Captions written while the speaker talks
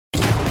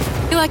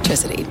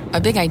Electricity,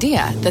 a big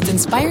idea that's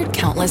inspired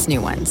countless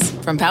new ones.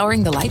 From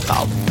powering the light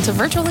bulb to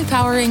virtually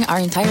powering our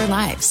entire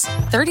lives.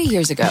 30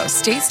 years ago,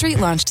 State Street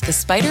launched the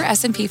Spider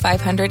S&P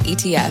 500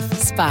 ETF,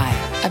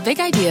 SPY. A big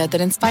idea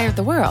that inspired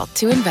the world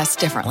to invest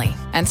differently.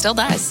 And still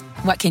does.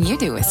 What can you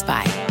do with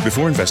SPY?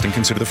 Before investing,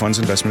 consider the fund's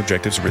investment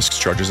objectives, risks,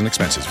 charges, and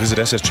expenses. Visit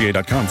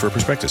ssga.com for a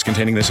prospectus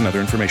containing this and other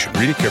information.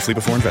 Read it carefully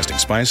before investing.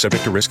 SPY is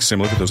subject to risks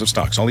similar to those of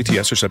stocks. All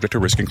ETFs are subject to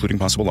risk, including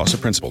possible loss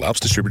of principal. Alps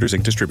Distributors,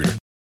 Inc. Distributor.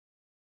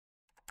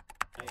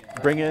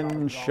 Bring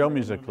in show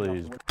music,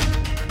 please.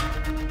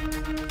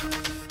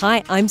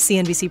 Hi, I'm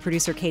CNBC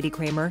producer Katie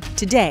Kramer.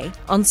 Today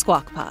on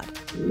Squawk Pod.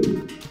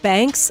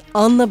 Banks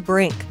on the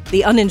brink,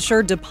 the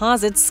uninsured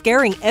deposits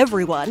scaring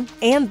everyone,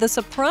 and the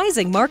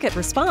surprising market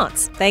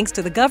response, thanks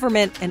to the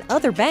government and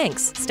other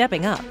banks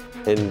stepping up.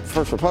 And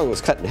First Republic was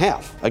cut in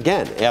half,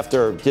 again,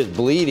 after just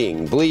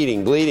bleeding.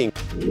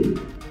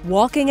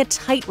 Walking a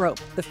tightrope,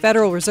 the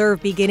Federal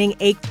Reserve beginning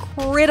a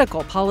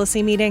critical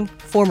policy meeting,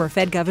 former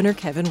Fed Governor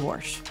Kevin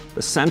Warsh.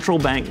 The central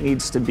bank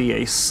needs to be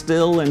a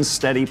still and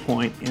steady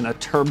point in a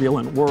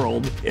turbulent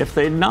world. If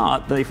they're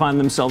not, they find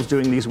themselves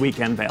doing these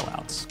weekend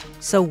bailouts.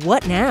 So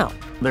what now?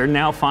 They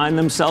now find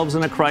themselves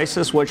in a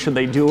crisis. What should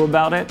they do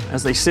about it?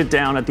 As they sit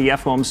down at the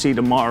FOMC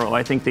tomorrow,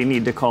 I think they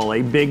need to call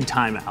a big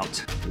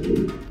timeout.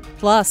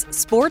 Plus,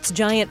 sports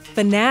giant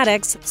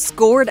Fanatics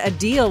scored a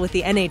deal with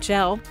the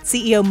NHL.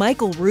 CEO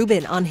Michael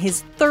Rubin on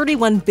his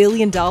 $31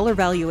 billion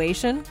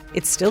valuation.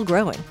 It's still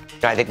growing.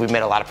 I think we've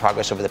made a lot of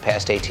progress over the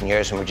past 18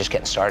 years, and we're just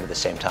getting started at the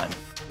same time.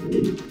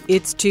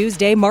 It's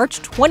Tuesday,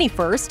 March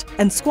 21st,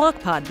 and Squawk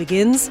Pod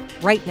begins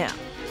right now.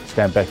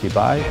 Stand Becky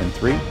by in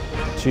 3,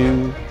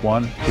 2,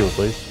 1. Cue,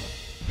 please.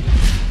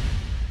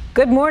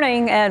 Good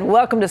morning and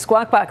welcome to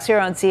Squawk Box here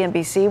on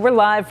CNBC. We're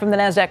live from the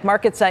NASDAQ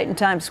market site in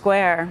Times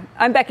Square.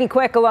 I'm Becky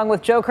Quick along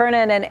with Joe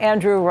Kernan and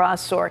Andrew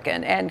Ross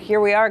Sorkin. And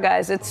here we are,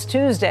 guys. It's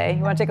Tuesday.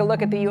 You want to take a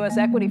look at the U.S.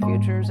 equity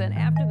futures. And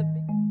after the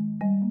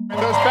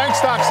those bank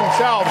stocks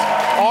themselves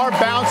are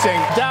bouncing.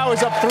 Dow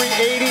is up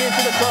 380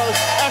 into the close.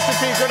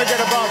 S&P is going to get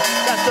above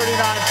that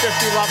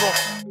 3950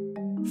 level.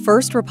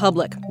 First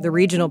Republic, the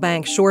regional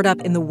bank shored up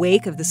in the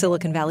wake of the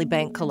Silicon Valley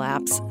Bank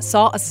collapse,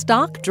 saw a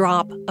stock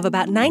drop of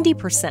about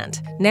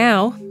 90%.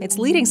 Now, it's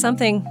leading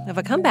something of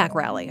a comeback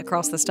rally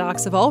across the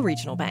stocks of all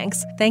regional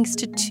banks, thanks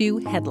to two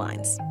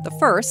headlines. The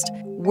first,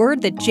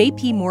 word that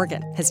J.P.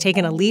 Morgan has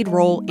taken a lead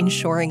role in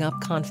shoring up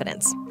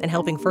confidence and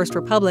helping First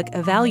Republic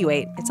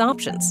evaluate its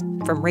options,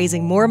 from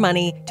raising more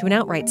money to an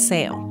outright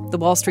sale. The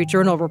Wall Street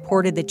Journal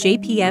reported that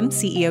JPM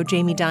CEO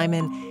Jamie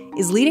Dimon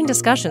is leading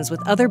discussions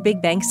with other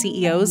big bank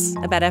CEOs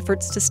about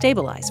efforts to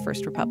stabilize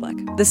First Republic.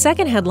 The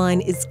second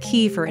headline is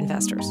key for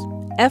investors.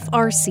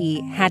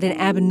 FRC had an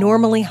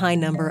abnormally high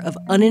number of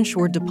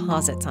uninsured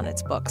deposits on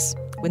its books.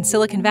 When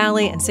Silicon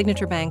Valley and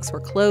Signature banks were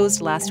closed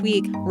last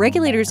week,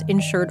 regulators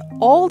ensured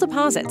all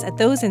deposits at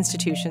those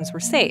institutions were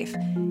safe,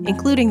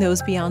 including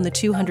those beyond the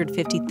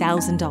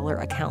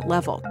 $250,000 account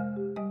level.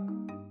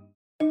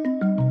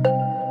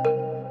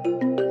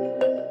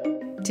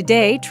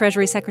 Today,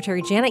 Treasury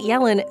Secretary Janet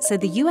Yellen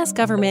said the U.S.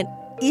 government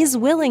is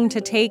willing to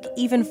take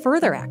even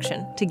further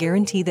action to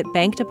guarantee that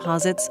bank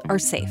deposits are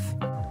safe.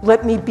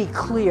 Let me be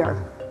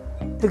clear.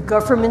 The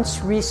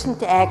government's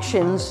recent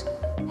actions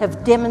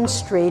have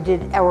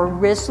demonstrated our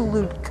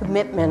resolute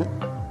commitment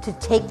to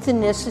take the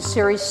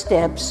necessary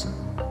steps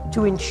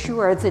to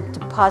ensure that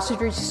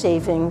depositors'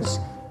 savings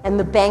and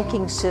the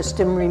banking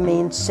system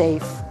remain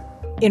safe.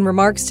 In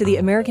remarks to the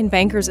American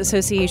Bankers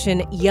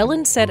Association,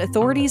 Yellen said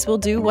authorities will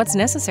do what's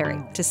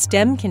necessary to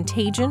stem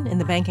contagion in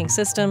the banking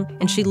system,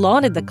 and she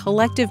lauded the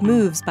collective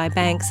moves by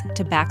banks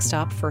to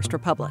backstop First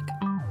Republic.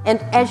 And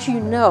as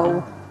you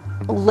know,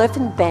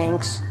 11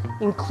 banks,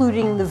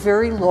 including the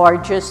very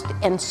largest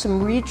and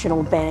some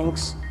regional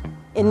banks,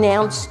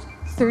 announced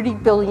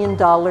 $30 billion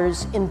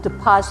in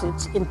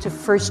deposits into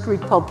First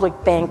Republic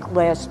Bank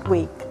last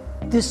week.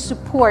 This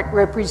support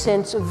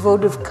represents a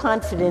vote of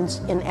confidence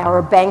in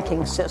our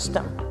banking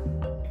system.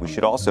 We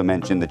should also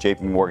mention that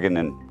J.P. Morgan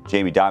and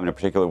Jamie Dimon in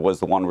particular was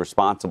the one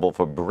responsible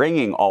for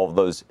bringing all of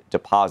those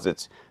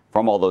deposits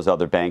from all those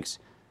other banks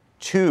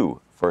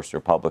to First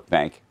Republic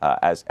Bank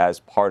as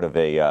part of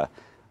a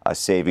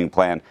saving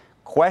plan.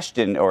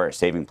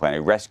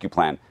 A rescue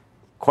plan.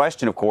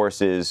 Question, of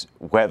course, is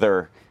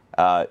whether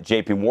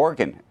J.P.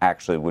 Morgan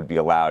actually would be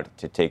allowed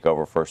to take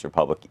over First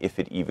Republic if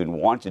it even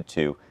wanted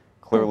to.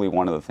 Clearly,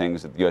 one of the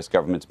things that the U.S.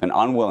 government's been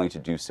unwilling to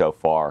do so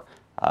far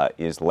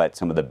is let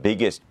some of the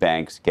biggest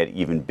banks get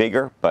even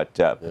bigger, but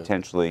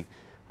potentially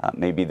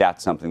maybe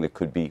that's something that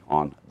could be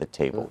on the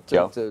table.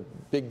 Joe? It's a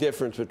big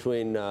difference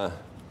between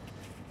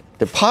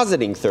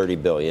depositing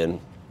 $30 billion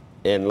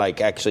and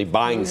like actually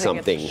buying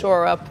something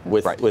shore up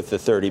with the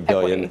 $30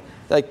 billion. Equity.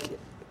 Like,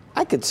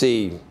 I could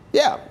see,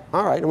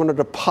 all right, I want to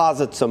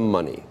deposit some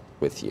money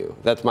with you.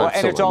 That's my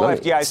and it's all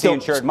FDIC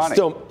insured money.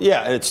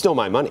 And it's still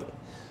my money.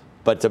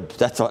 But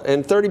that's all,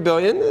 and $30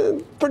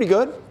 billion, pretty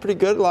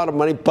good, a lot of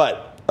money.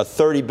 But a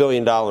 $30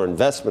 billion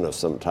investment of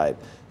some type,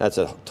 that's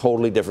a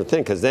totally different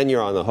thing because then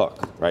you're on the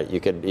hook, right?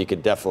 You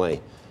could definitely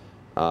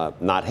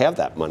not have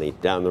that money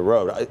down the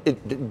road.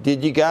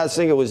 Did you guys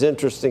think it was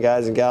interesting,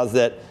 guys and gals,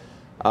 that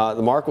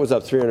the market was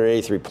up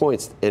 383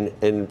 points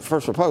and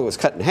First Republic was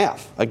cut in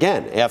half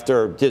again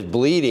after just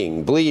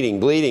bleeding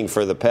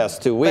for the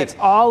past 2 weeks?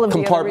 But all of the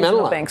other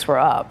regional banks were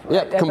up.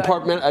 Right?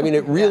 Yeah, I mean,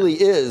 it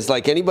really is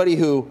like anybody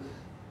who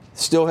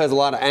still has a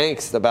lot of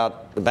angst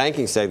about the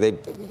banking sector. They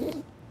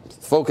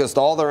focused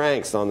all their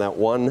angst on that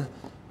one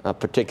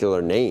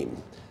particular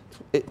name.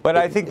 But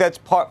I think that's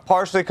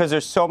partially because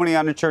there's so many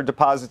uninsured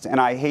deposits,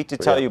 and I hate to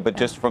tell you, but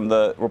just from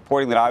the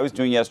reporting that I was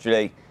doing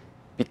yesterday,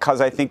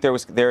 because I think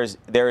there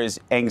is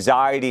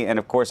anxiety, and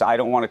of course I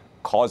don't want to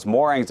cause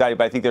more anxiety,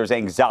 but I think there's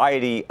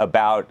anxiety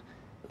about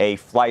a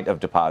flight of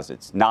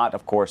deposits, not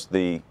of course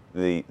the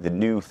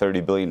new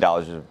 $30 billion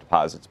of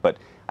deposits, but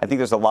I think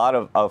there's a lot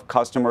of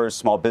customers,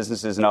 small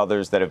businesses and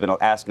others that have been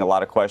asking a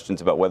lot of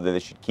questions about whether they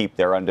should keep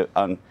their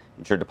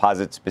uninsured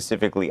deposits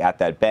specifically at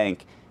that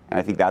bank, and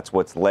I think that's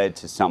what's led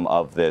to some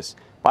of this.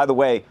 By the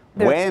way,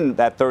 when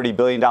that $30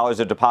 billion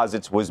of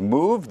deposits was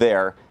moved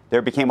there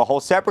became a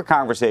whole separate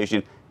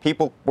conversation.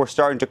 People were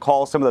starting to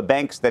call some of the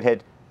banks that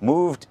had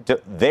moved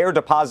their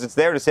deposits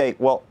there to say,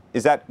 well,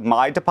 is that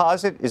my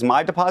deposit? Is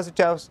my deposit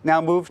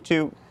now moved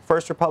to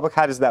First Republic?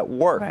 How does that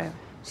work? Right.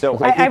 So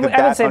I think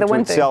that unto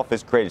itself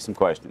has created some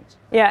questions.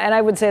 Yeah, and I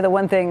would say the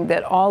one thing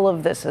that all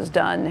of this has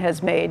done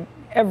has made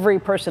every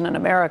person in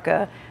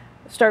America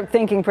start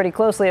thinking pretty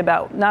closely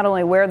about not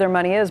only where their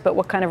money is, but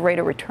what kind of rate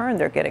of return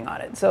they're getting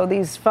on it. So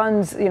these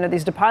funds,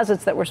 these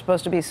deposits that were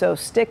supposed to be so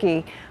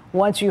sticky,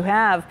 once you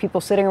have people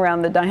sitting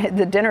around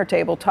the dinner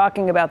table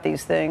talking about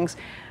these things,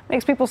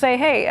 makes people say,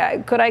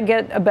 hey, could I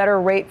get a better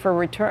rate of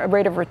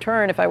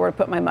return if I were to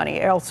put my money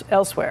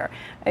elsewhere?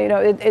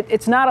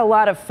 It's not a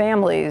lot of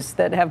families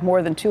that have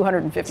more than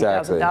 $250,000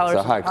 Exactly.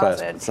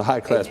 It's a high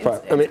class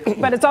product.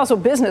 But it's also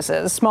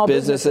businesses, small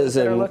businesses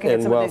that are looking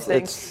at some of these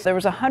things. There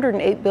was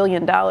 $108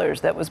 billion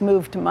that was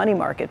moved to money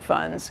market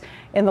funds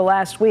in the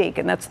last week,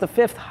 and that's the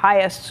fifth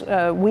highest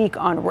week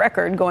on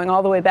record, going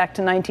all the way back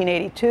to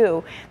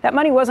 1982. That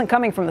money wasn't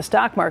coming from the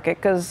stock market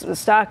because the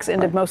stocks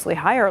ended mostly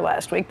higher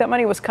last week. That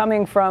money was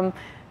coming from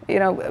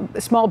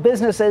small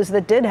businesses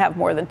that did have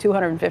more than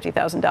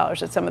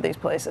 $250,000 at some of these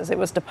places. It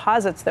was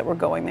deposits that were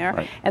going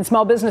there, and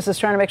small businesses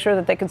trying to make sure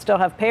that they can still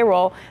have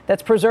payroll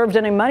that's preserved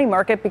in a money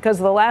market, because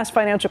of the last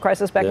financial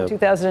crisis back in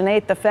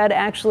 2008, the Fed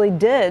actually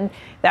did.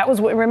 That was,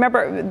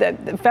 remember,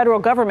 the federal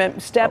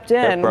government stepped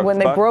in when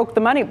they broke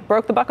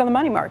the buck on the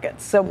money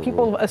markets. So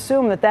people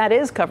assume that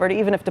is covered,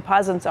 even if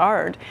deposits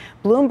aren't.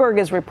 Bloomberg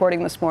is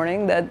reporting this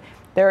morning that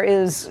there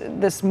is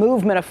this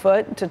movement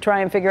afoot to try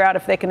and figure out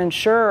if they can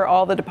insure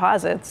all the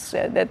deposits,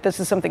 that this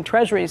is something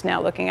Treasury is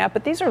now looking at.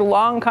 But these are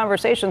long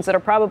conversations that are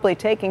probably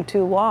taking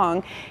too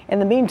long. In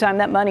the meantime,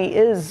 that money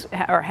is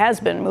or has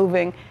been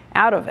moving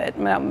out of it.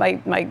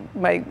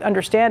 My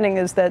understanding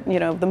is that,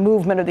 the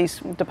movement of these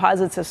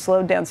deposits has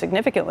slowed down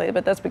significantly,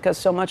 but that's because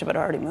so much of it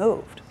already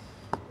moved.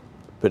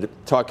 But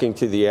talking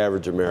to the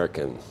average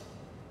American,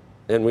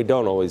 and we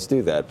don't always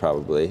do that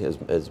probably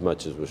as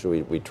much as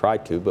we try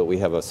to, but we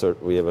have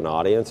an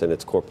audience, and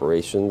it's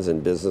corporations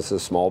and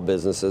businesses, small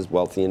businesses,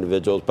 wealthy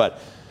individuals. But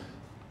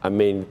I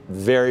mean,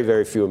 very,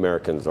 very few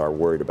Americans are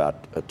worried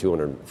about a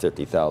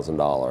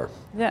 $250,000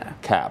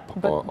 cap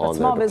on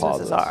small their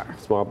businesses deposits. are.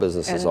 Small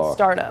businesses and are.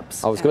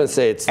 Startups. I was going to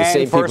say it's the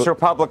same people. And First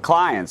Republic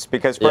clients,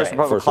 because First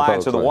Republic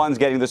clients are the ones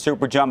getting the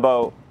super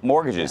jumbo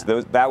mortgages.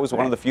 Yeah. That was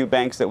one of the few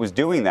banks that was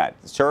doing that,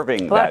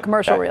 serving that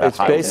commercial real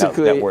estate. It's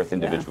basically net worth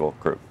individual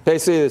group.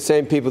 Basically the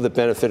same people that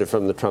benefited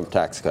from the Trump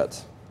tax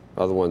cuts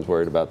are the ones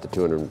worried about the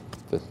 200.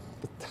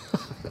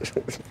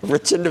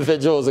 Rich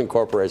individuals and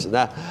corporations.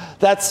 Now,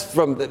 that's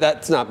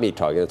not me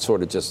talking. It's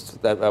sort of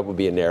just that would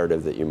be a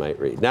narrative that you might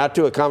read. Now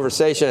to a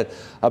conversation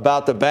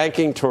about the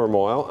banking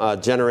turmoil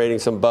generating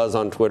some buzz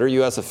on Twitter.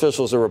 U.S.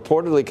 officials are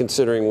reportedly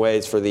considering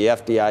ways for the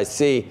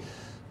FDIC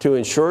to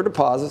insure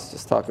deposits,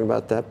 just talking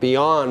about that,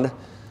 beyond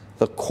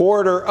the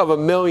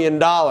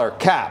 $250,000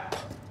 cap.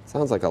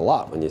 Sounds like a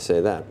lot when you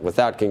say that.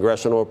 Without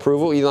congressional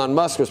approval, Elon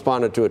Musk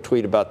responded to a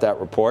tweet about that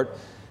report.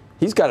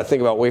 He's got to think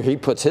about where he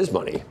puts his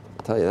money.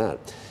 I'll tell you that.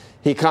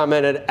 He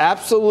commented,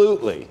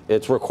 absolutely,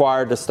 it's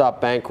required to stop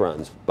bank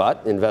runs.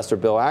 But investor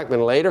Bill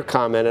Ackman later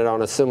commented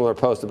on a similar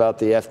post about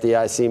the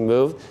FDIC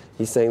move.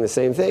 He's saying the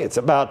same thing. It's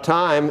about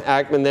time.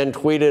 Ackman then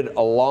tweeted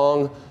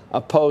along a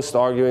post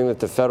arguing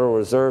that the Federal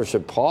Reserve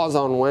should pause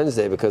on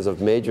Wednesday because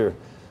of major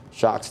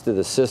shocks to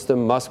the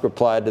system. Musk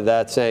replied to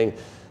that saying,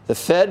 the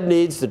Fed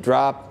needs to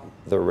drop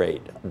the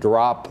rate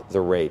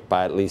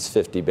by at least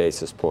 50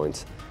 basis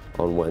points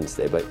on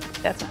Wednesday. But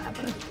that's not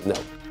happening. No.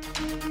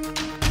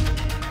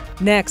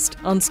 Next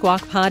on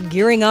Squawk Pod,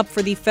 gearing up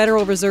for the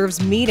Federal Reserve's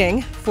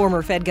meeting,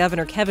 former Fed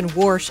Governor Kevin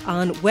Warsh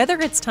on whether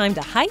it's time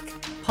to hike,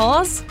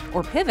 pause,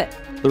 or pivot.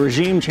 The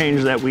regime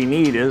change that we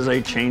need is a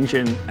change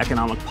in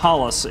economic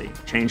policy,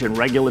 change in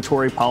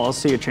regulatory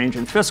policy, a change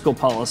in fiscal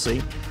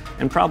policy,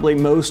 and probably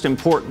most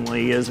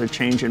importantly is a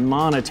change in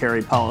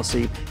monetary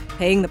policy.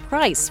 Paying the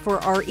price for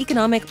our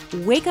economic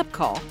wake-up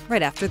call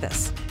right after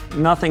this.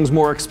 nothing's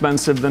more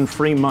expensive than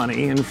free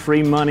money, and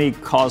free money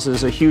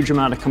causes a huge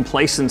amount of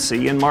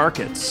complacency in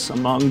markets,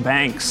 among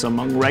banks,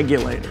 among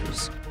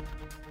regulators.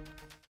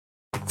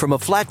 From a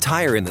flat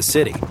tire in the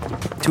city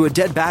to a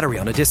dead battery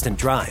on a distant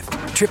drive,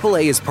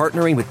 AAA is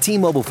partnering with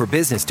T-Mobile for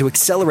Business to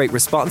accelerate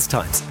response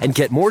times and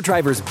get more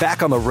drivers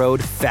back on the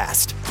road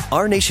fast.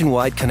 Our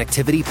nationwide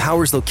connectivity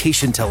powers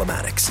location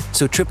telematics,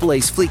 so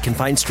AAA's fleet can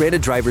find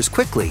stranded drivers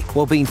quickly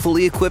while being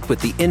fully equipped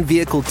with the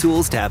in-vehicle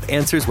tools to have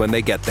answers when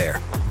they get there.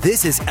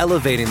 This is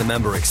elevating the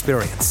member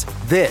experience.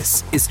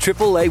 This is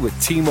AAA with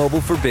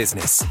T-Mobile for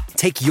Business.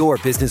 Take your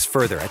business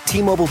further at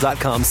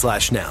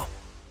T-Mobile.com/now.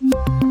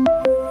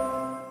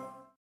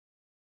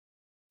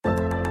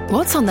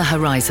 What's on the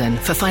horizon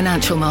for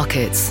financial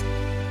markets?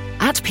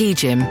 At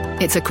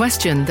PGIM, it's a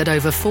question that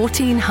over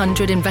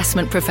 1,400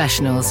 investment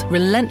professionals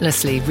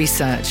relentlessly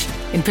research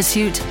in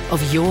pursuit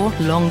of your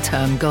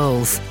long-term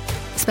goals.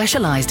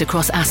 Specialized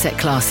across asset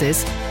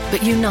classes,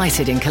 but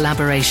united in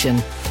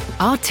collaboration,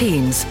 our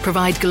teams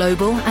provide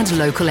global and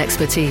local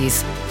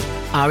expertise.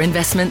 Our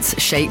investments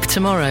shape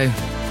tomorrow,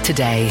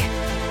 today.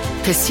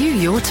 Pursue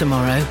your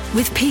tomorrow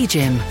with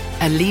PGIM,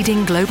 a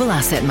leading global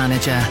asset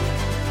manager.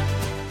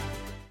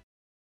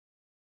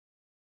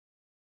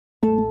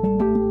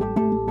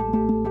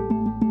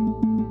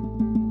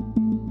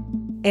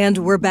 And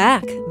we're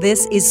back.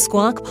 This is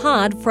Squawk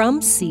Pod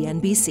from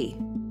CNBC.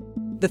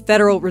 The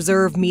Federal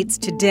Reserve meets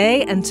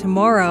today and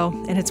tomorrow,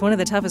 and it's one of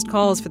the toughest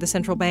calls for the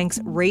central bank's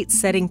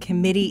rate-setting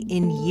committee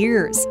in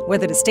years,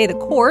 whether to stay the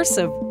course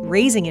of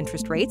raising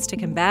interest rates to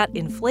combat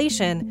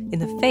inflation in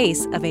the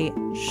face of a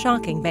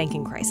shocking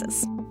banking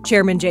crisis.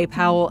 Chairman Jay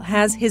Powell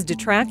has his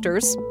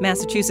detractors.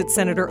 Massachusetts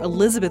Senator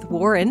Elizabeth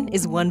Warren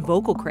is one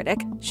vocal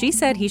critic. She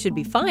said he should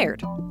be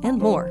fired, and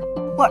more.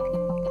 Look,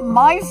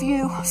 my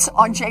views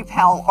on Jay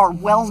Powell are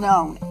well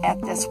known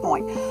at this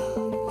point.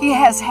 He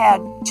has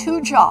had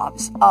two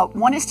jobs.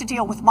 One is to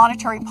deal with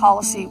monetary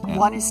policy.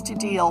 One is to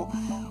deal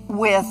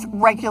with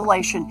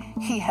regulation.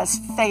 He has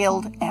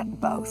failed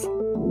at both.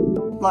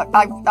 Look,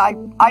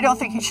 I don't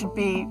think he should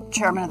be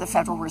chairman of the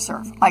Federal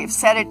Reserve. I have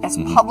said it as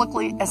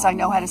publicly as I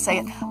know how to say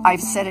it.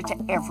 I've said it to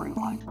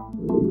everyone.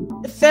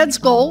 The Fed's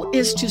goal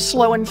is to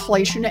slow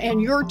inflation,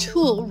 and your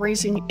tool,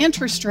 raising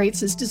interest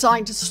rates, is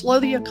designed to slow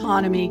the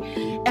economy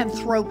and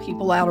throw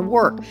people out of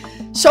work.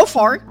 So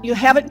far, you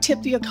haven't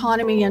tipped the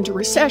economy into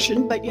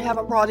recession, but you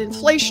haven't brought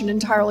inflation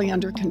entirely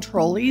under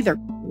control either.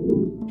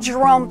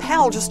 Jerome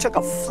Powell just took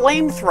a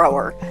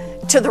flamethrower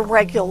to the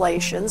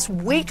regulations,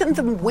 weakened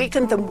them.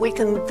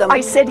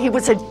 I said he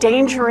was a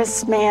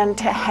dangerous man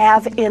to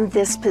have in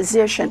this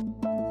position.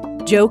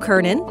 Joe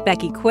Kernan,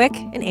 Becky Quick,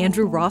 and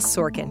Andrew Ross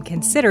Sorkin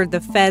considered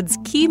the Fed's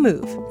key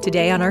move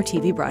today on our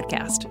TV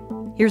broadcast.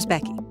 Here's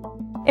Becky.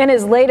 In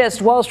his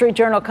latest Wall Street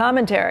Journal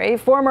commentary,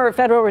 former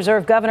Federal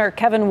Reserve Governor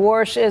Kevin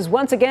Warsh is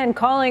once again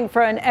calling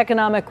for an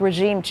economic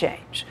regime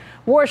change.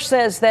 Warsh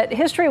says that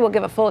history will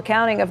give a full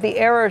accounting of the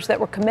errors that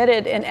were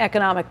committed in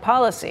economic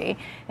policy.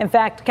 In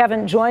fact,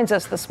 Kevin joins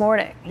us this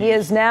morning. He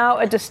is now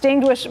a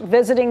distinguished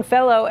visiting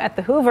fellow at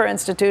the Hoover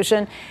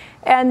Institution.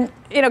 And,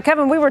 you know,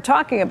 Kevin, we were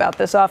talking about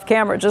this off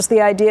camera, just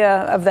the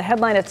idea of the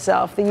headline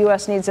itself. The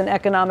U.S. needs an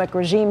economic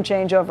regime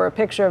change over a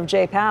picture of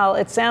Jay Powell.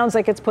 It sounds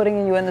like it's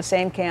putting you in the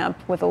same camp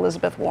with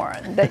Elizabeth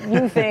Warren, that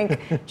you think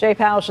Jay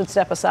Powell should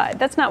step aside.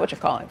 That's not what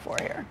you're calling for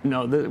here.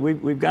 No,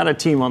 we've got a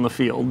team on the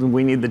field, and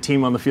we need the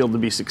team on the field to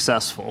be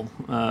successful.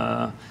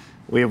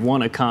 We have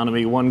one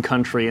economy, one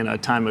country in a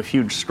time of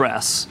huge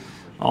stress.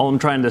 All I'm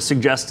trying to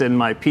suggest in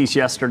my piece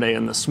yesterday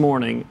and this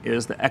morning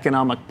is the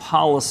economic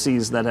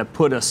policies that have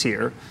put us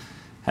here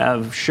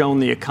have shown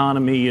the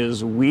economy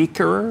is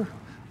weaker.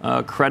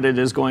 Credit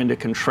is going to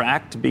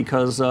contract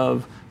because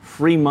of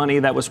free money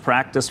that was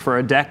practiced for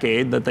a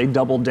decade that they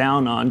doubled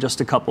down on just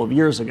a couple of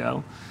years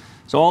ago.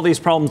 So all these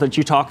problems that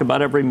you talk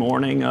about every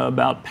morning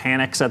about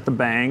panics at the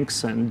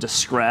banks and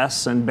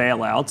distress and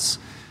bailouts,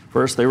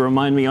 first, they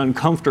remind me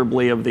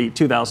uncomfortably of the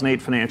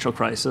 2008 financial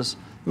crisis.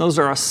 Those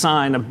are a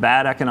sign of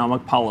bad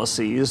economic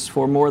policies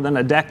for more than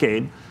a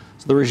decade.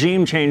 So the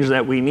regime change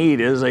that we need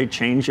is a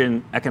change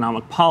in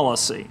economic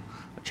policy,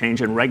 a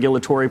change in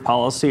regulatory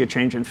policy, a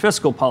change in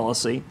fiscal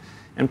policy,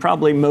 and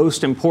probably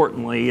most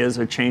importantly is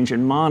a change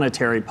in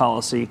monetary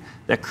policy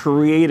that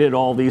created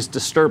all these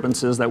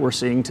disturbances that we're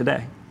seeing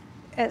today.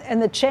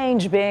 And the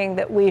change being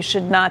that we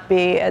should not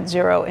be at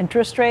zero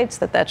interest rates,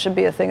 that should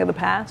be a thing of the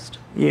past?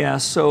 Yeah,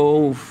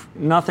 so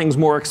nothing's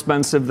more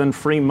expensive than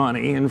free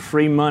money, and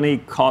free money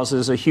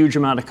causes a huge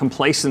amount of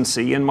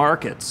complacency in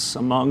markets,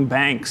 among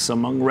banks,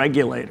 among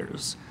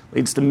regulators.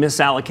 Leads to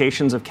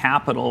misallocations of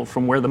capital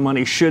from where the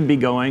money should be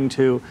going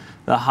to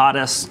the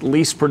hottest,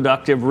 least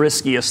productive,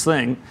 riskiest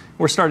thing.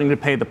 We're starting to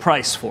pay the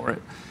price for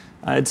it.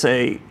 I'd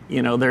say,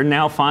 they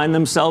now find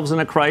themselves in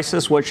a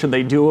crisis. What should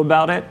they do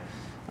about it?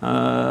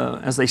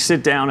 As they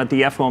sit down at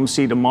the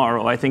FOMC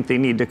tomorrow, I think they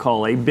need to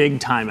call a big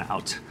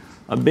timeout.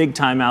 A big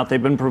timeout.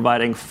 They've been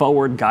providing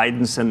forward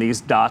guidance in these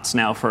dots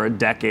now for a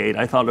decade.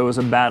 I thought it was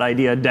a bad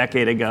idea a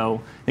decade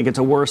ago. I think it's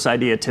a worse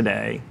idea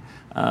today.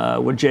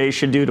 What Jay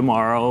should do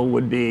tomorrow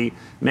would be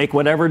make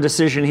whatever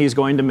decision he's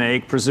going to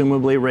make,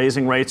 presumably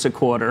raising rates a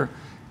quarter.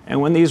 And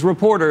when these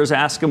reporters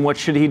ask him what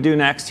should he do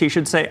next, he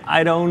should say,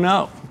 I don't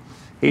know.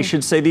 He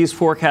should say these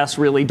forecasts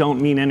really don't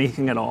mean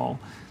anything at all.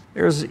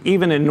 There's,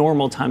 even in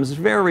normal times,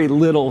 very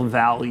little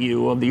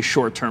value of these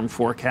short-term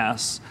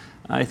forecasts.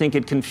 I think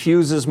it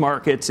confuses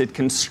markets, it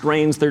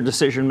constrains their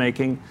decision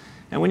making.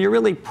 And when you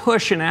really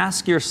push and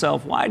ask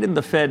yourself, why did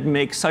the Fed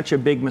make such a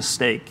big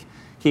mistake,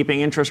 keeping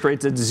interest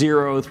rates at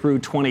 0 through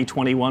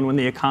 2021 when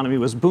the economy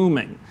was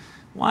booming?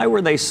 Why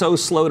were they so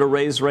slow to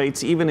raise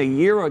rates even a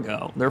year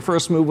ago? Their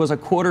first move was a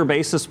quarter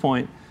basis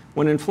point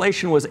when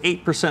inflation was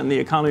 8% and the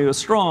economy was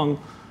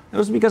strong. It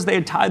was because they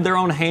had tied their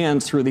own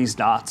hands through these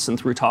dots and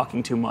through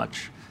talking too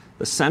much.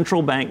 The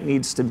central bank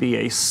needs to be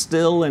a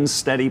still and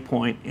steady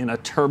point in a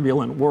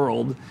turbulent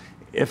world.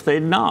 If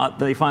they're not,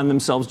 they find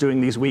themselves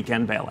doing these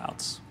weekend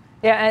bailouts.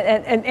 Yeah,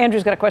 and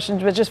Andrew's got a question,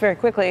 but just very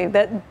quickly,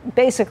 that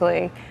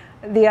basically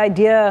the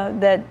idea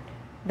that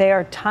they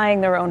are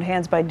tying their own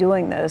hands by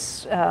doing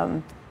this,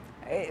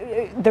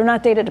 they're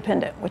not data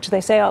dependent, which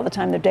they say all the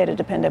time they're data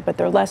dependent, but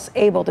they're less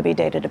able to be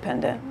data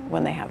dependent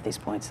when they have these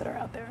points that are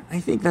out there. I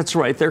think that's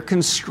right. They're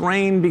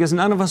constrained because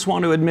none of us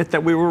want to admit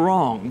that we were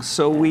wrong.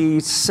 So we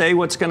say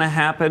what's going to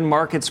happen,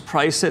 markets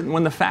price it, and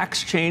when the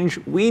facts change,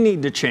 we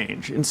need to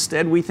change.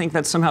 Instead, we think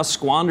that somehow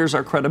squanders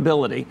our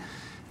credibility.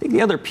 I think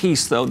the other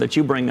piece, though, that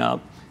you bring up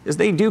is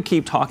they do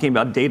keep talking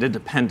about data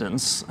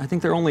dependence. I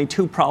think there are only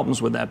two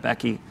problems with that,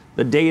 Becky: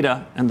 the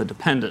data and the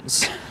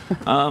dependence.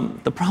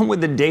 The problem with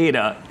the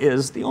data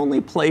is the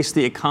only place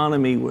the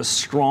economy was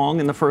strong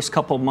in the first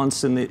couple of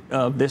months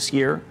of this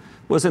year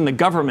was in the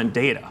government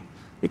data.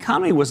 The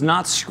economy was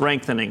not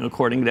strengthening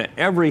according to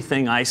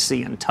everything I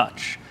see and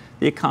touch.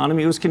 The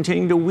economy was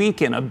continuing to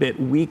weaken a bit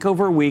week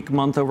over week,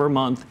 month over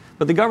month,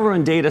 but the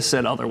government data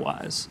said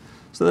otherwise.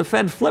 So the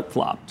Fed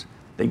flip-flopped.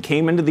 They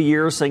came into the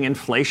year saying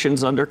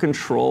inflation's under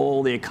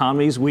control, the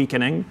economy's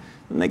weakening,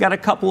 and they got a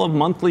couple of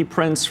monthly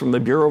prints from the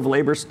Bureau of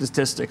Labor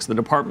Statistics, the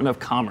Department of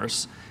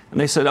Commerce, and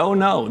they said, oh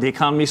no, the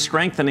economy's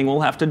strengthening, we'll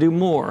have to do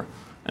more.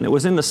 And it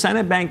was in the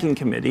Senate Banking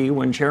Committee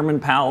when Chairman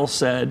Powell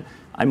said,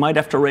 I might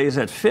have to raise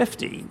at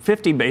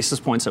 50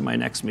 basis points at my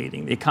next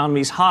meeting. The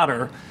economy's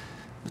hotter,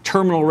 the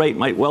terminal rate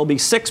might well be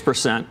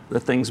 6%, that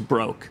things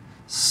broke.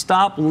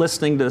 Stop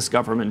listening to this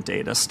government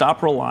data.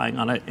 Stop relying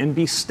on it and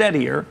be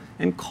steadier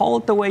and call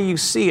it the way you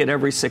see it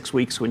every 6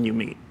 weeks when you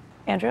meet.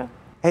 Andrew?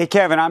 Hey,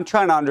 Kevin, I'm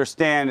trying to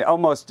understand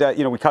almost,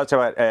 we talked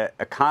about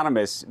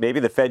economists. Maybe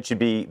the Fed should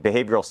be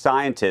behavioral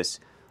scientists.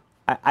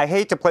 I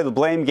hate to play the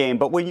blame game,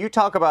 but when you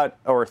talk about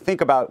or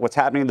think about what's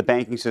happening in the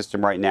banking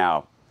system right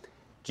now,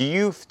 do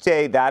you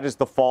say that is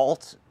the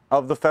fault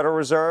of the Federal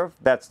Reserve?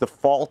 That's the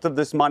fault of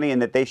this money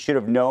and that they should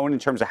have known in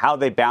terms of how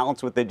they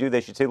balance what they do?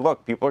 They should say,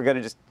 look, people are going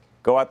to just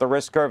go out the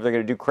risk curve. They're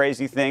going to do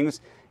crazy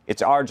things.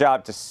 It's our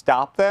job to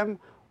stop them.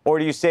 Or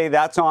do you say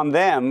that's on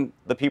them,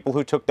 the people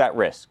who took that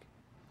risk?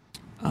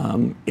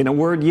 In a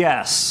word,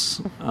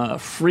 yes.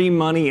 Free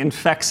money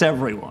infects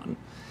everyone.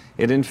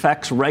 It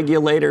infects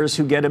regulators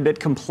who get a bit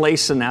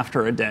complacent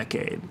after a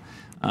decade.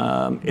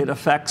 It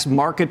affects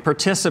market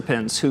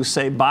participants who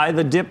say buy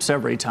the dips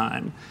every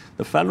time.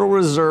 The Federal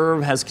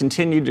Reserve has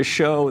continued to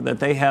show that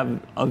they have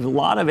a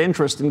lot of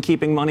interest in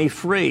keeping money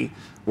free.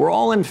 We're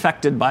all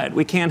infected by it.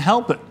 We can't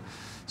help it.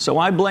 So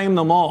I blame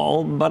them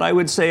all. But I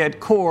would say at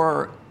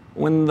core,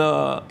 when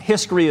the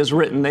history is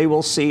written, they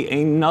will see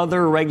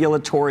another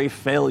regulatory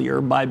failure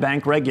by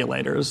bank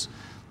regulators.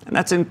 And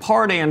that's in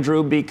part,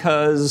 Andrew,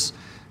 because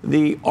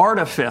the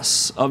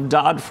artifice of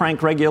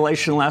Dodd-Frank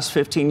regulation the last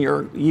 15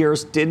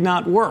 years did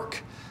not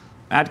work.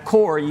 At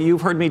core,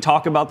 you've heard me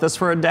talk about this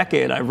for a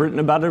decade. I've written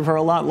about it for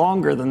a lot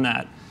longer than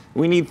that.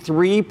 We need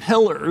 3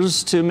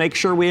 pillars to make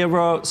sure we have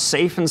a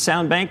safe and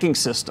sound banking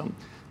system: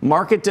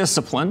 market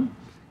discipline,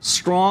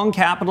 strong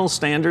capital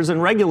standards,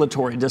 and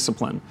regulatory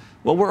discipline.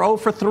 Well, we're 0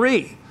 for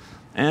 3.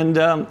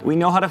 And we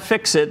know how to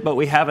fix it, but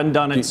we haven't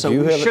done it. So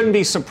we shouldn't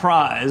be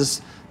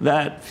surprised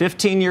that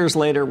 15 years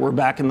later, we're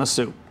back in the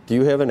soup. Do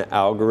you have an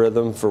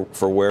algorithm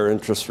for where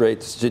interest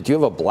rates? Do you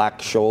have a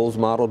Black-Scholes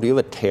model? Do you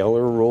have a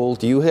Taylor rule?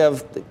 Do you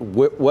have,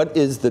 what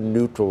is the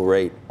neutral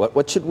rate?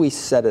 What should we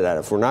set it at?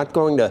 If we're not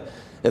going to,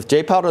 if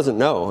Jay Powell doesn't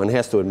know and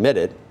has to admit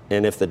it,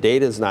 and if the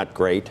data is not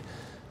great,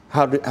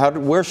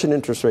 where should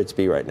interest rates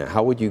be right now?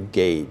 How would you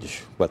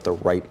gauge what the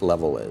right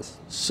level is?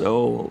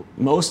 So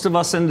most of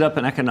us ended up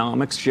in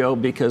economics, Joe,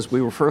 because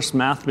we were first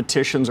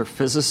mathematicians or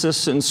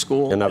physicists in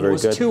school. And it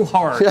was too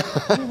hard.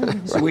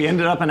 So we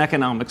ended up in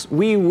economics.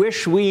 We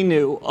wish we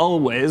knew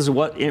always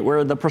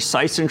where the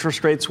precise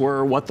interest rates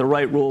were, what the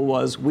right rule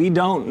was. We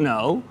don't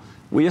know.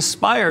 We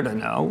aspire to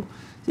know.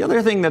 The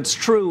other thing that's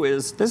true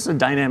is this is a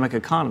dynamic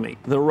economy.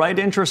 The right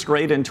interest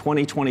rate in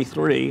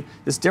 2023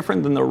 is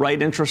different than the right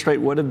interest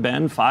rate would have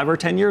been 5 or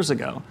 10 years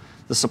ago.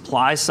 The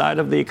supply side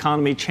of the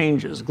economy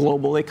changes.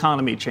 Global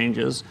economy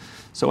changes.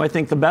 So I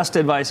think the best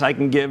advice I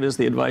can give is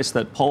the advice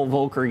that Paul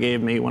Volcker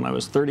gave me when I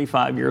was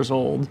 35 years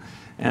old.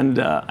 And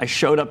I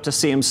showed up to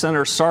see him.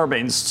 Senator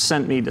Sarbanes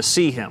sent me to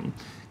see him.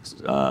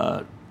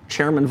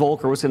 Chairman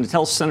Volcker was going to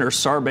tell Senator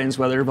Sarbanes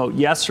whether to vote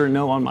yes or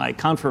no on my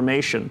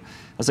confirmation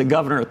as a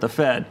governor at the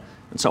Fed.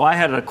 And so I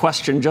had a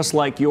question just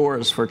like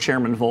yours for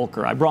Chairman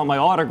Volcker. I brought my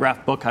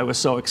autograph book. I was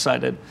so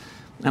excited.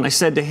 And I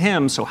said to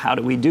him, so how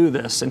do we do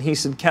this? And he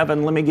said,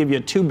 Kevin, let me give you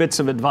 2 bits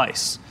of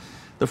advice.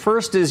 The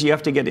first is you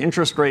have to get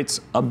interest rates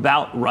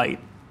about right,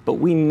 but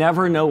we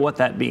never know what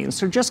that means.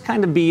 So just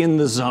kind of be in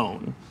the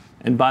zone.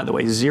 And by the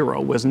way,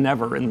 0 was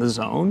never in the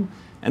zone.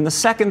 And the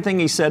second thing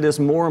he said is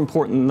more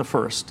important than the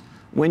first.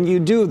 When you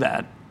do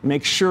that,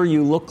 make sure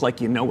you look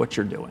like you know what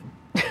you're doing.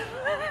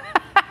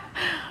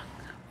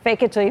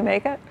 Fake it till you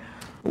make it?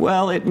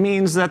 Well, it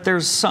means that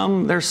there's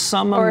some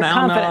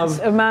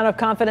amount of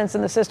confidence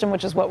in the system,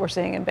 which is what we're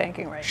seeing in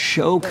banking right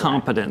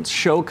now.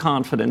 Show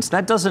confidence.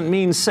 That doesn't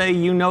mean say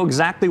you know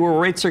exactly where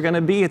rates are going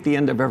to be at the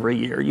end of every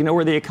year. You know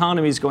where the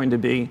economy is going to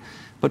be.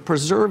 But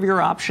preserve your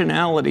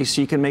optionality so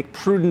you can make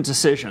prudent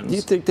decisions. You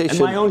think they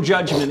should? My own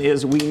judgment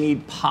is we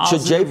need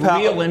positive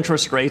real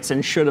interest rates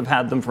and should have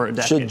had them for a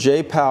decade. Should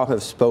Jay Powell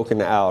have spoken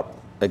out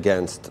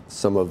against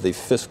some of the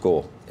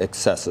fiscal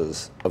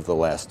excesses of the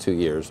last 2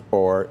 years,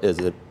 or is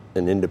it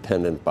an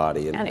independent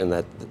body? And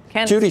that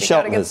Judy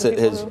Shelton has,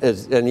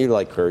 and you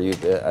like her.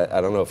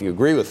 I don't know if you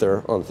agree with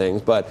her on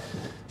things, but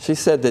she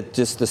said that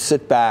just to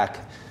sit back,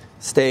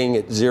 staying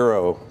at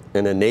 0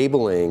 and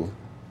enabling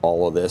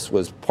all of this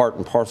was part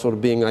and parcel to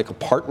being like a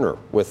partner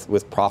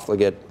with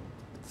profligate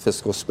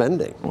fiscal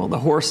spending. Well, the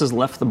horse has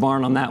left the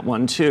barn on that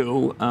one,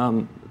 too.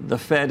 The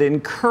Fed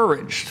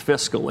encouraged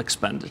fiscal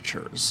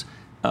expenditures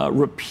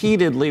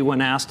repeatedly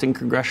when asked in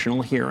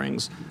congressional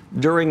hearings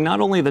during not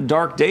only the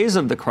dark days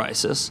of the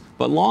crisis,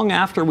 but long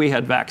after we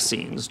had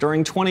vaccines,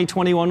 during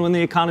 2021 when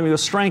the economy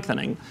was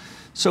strengthening.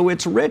 So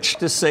it's rich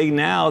to say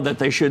now that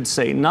they should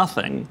say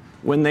nothing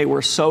when they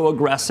were so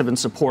aggressive in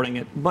supporting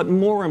it. But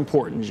more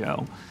important,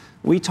 Joe,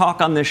 we talk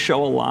on this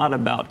show a lot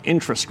about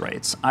interest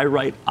rates. I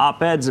write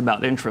op-eds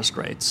about interest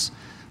rates.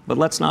 But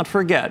let's not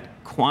forget,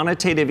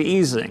 quantitative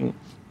easing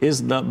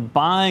is the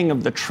buying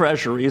of the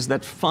treasuries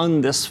that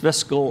fund this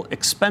fiscal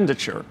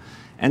expenditure.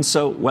 And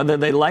so whether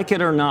they like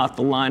it or not,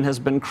 the line has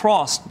been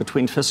crossed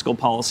between fiscal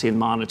policy and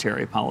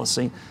monetary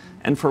policy.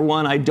 And for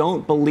one, I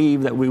don't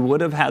believe that we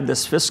would have had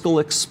this fiscal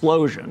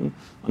explosion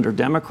under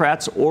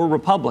Democrats or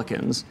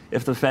Republicans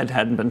if the Fed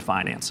hadn't been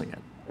financing it.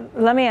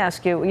 Let me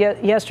ask you,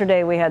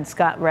 yesterday we had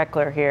Scott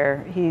Reckler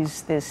here.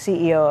 He's the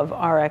CEO of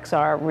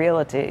RXR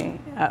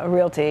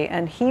Realty,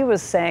 and he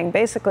was saying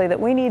basically that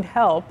we need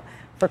help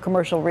for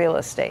commercial real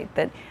estate,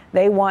 that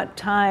they want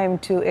time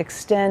to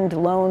extend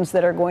loans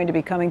that are going to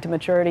be coming to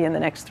maturity in the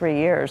next 3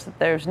 years, that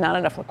there's not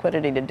enough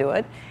liquidity to do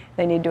it.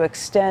 They need to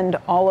extend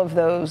all of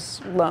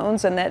those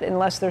loans, and that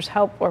unless there's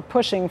help or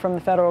pushing from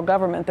the federal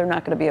government, they're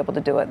not going to be able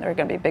to do it. And there are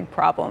going to be big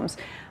problems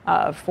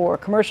for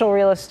commercial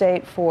real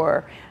estate,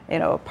 for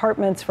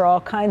apartments, for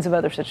all kinds of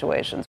other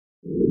situations.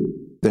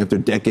 After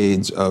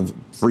decades of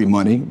free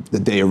money, the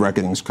day of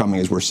reckoning is coming,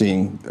 as we're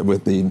seeing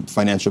with the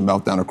financial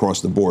meltdown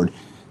across the board.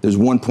 There's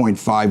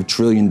 $1.5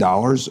 trillion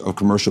of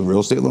commercial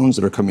real estate loans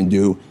that are coming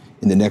due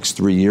in the next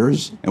 3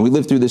 years. And we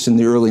lived through this in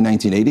the early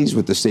 1980s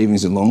with the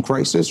savings and loan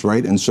crisis,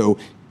 right? And so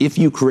if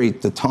you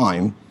create the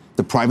time,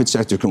 the private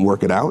sector can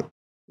work it out.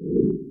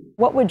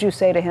 What would you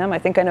say to him? I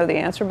think I know the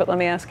answer, but let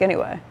me ask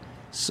anyway.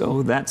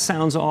 So that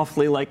sounds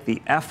awfully like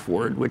the F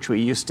word, which we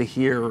used to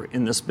hear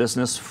in this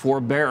business,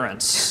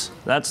 forbearance.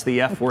 That's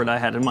the F word I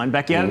had in mind.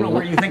 Becky, I don't know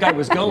where you think I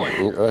was going.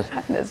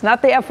 It's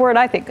not the F word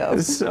I think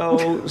of.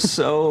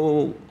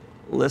 So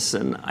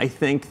listen, I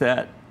think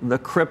that the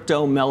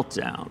crypto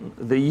meltdown,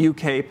 the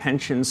UK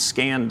pension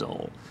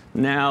scandal,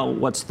 now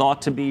what's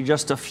thought to be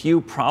just a few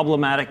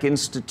problematic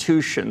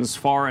institutions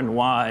far and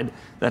wide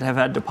that have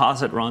had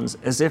deposit runs,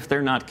 as if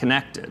they're not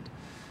connected.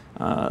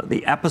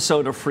 The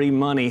episode of free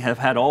money have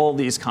had all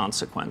these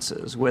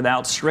consequences.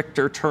 Without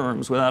stricter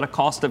terms, without a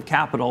cost of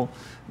capital,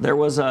 there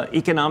was an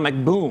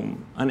economic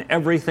boom, an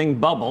everything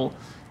bubble,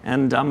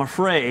 and I'm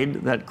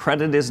afraid that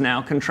credit is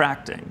now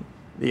contracting.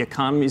 The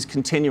economy is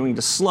continuing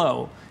to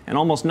slow, and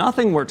almost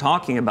nothing we're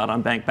talking about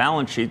on bank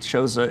balance sheets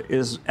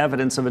is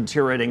evidence of a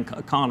deteriorating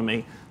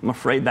economy. I'm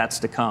afraid that's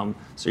to come.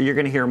 So you're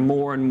going to hear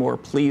more and more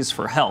pleas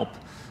for help.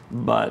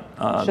 But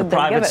the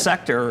private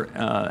sector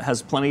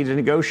has plenty to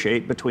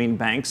negotiate between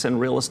banks and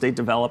real estate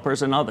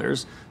developers and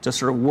others to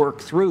sort of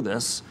work through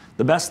this.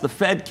 The best the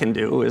Fed can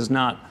do is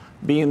not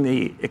be in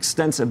the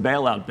extensive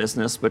bailout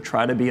business, but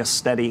try to be a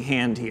steady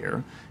hand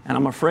here. And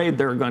I'm afraid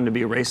they're going to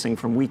be racing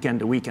from weekend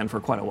to weekend for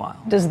quite a while.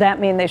 Does that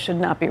mean they should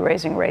not be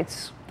raising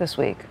rates this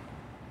week?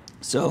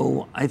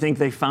 So I think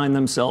they find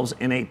themselves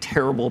in a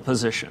terrible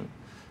position.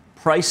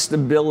 Price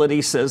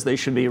stability says they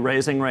should be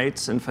raising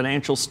rates, and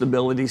financial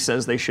stability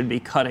says they should be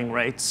cutting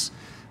rates.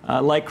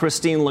 Like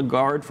Christine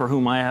Lagarde, for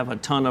whom I have a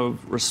ton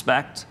of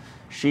respect,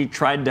 she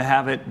tried to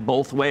have it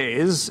both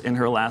ways in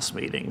her last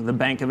meeting. The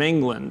Bank of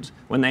England,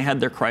 when they had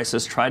their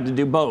crisis, tried to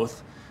do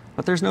both.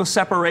 But there's no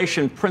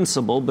separation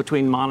principle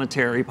between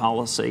monetary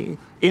policy,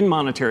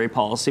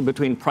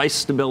 between price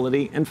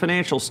stability and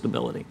financial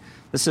stability.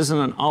 This isn't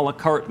an a la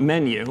carte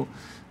menu.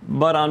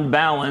 But on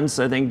balance,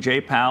 I think Jay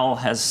Powell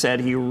has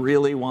said he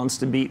really wants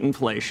to beat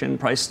inflation.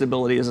 Price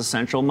stability is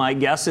essential. My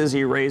guess is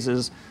he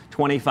raises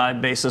 25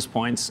 basis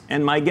points.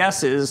 And my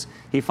guess is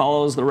he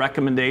follows the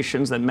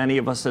recommendations that many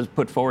of us have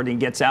put forward. He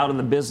gets out of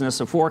the business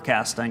of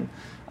forecasting.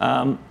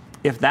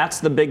 If that's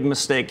the big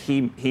mistake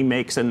he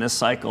makes in this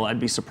cycle, I'd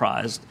be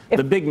surprised.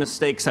 The big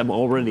mistakes have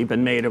already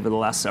been made over the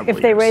last several years.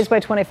 If they raise by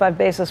 25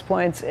 basis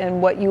points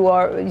in what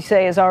you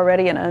say is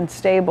already an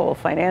unstable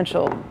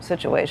financial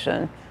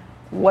situation,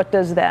 what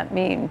does that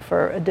mean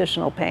for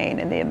additional pain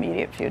in the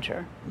immediate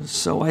future?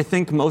 So I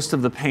think most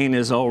of the pain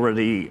is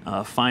already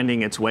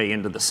finding its way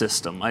into the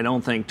system. I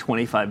don't think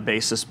 25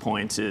 basis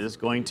points is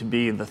going to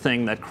be the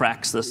thing that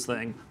cracks this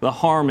thing. The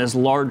harm is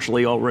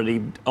largely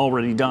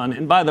already done.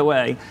 And by the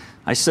way,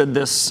 I've said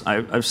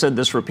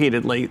this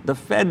repeatedly. The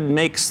Fed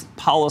makes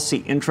policy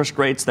interest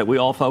rates that we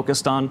all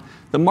focused on.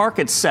 The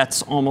market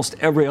sets almost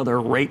every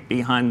other rate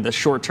behind the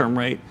short-term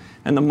rate.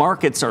 And the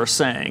markets are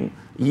saying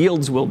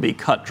yields will be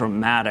cut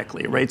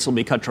dramatically. Rates will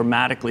be cut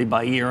dramatically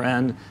by year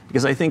end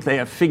because I think they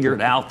have figured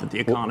out that the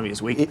economy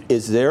is weakening.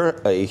 Is there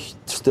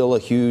still a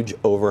huge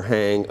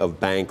overhang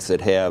of banks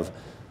that have,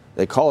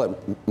 they call it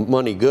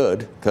money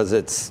good because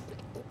it's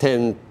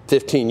 10,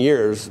 15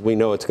 years, we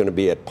know it's going to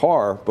be at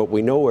par, but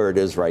we know where it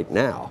is right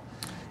now.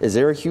 Is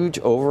there a huge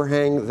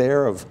overhang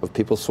there of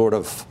people sort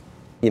of,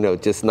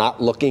 just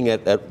not looking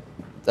at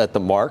the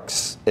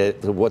marks,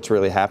 at what's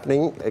really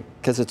happening?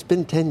 Because it's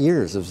been 10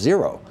 years of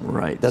zero.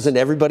 Right. Doesn't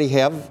everybody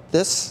have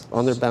this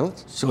on their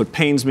balance? So it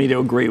pains me to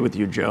agree with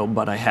you, Joe,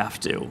 but I have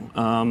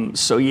to.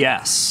 So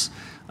yes.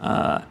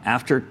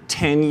 After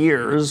 10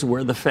 years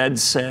where the Fed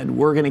said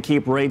we're going to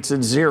keep rates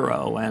at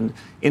zero and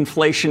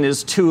inflation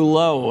is too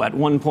low at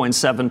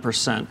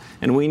 1.7%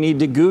 and we need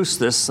to goose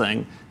this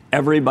thing,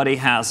 everybody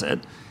has it.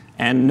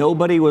 And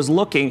nobody was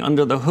looking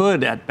under the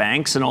hood at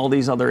banks and all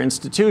these other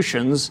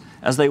institutions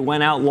as they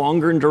went out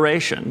longer in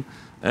duration,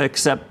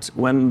 except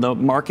when the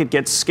market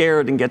gets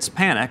scared and gets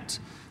panicked,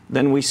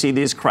 then we see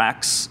these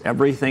cracks,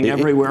 everything,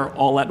 everywhere,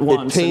 all at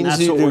once. It pains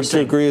you to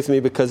agree with me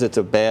because it's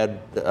a bad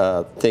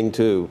thing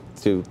to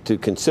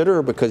consider,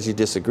 or because you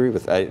disagree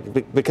with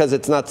it? Because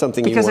it's not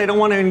something Because I don't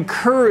want to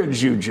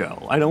encourage you,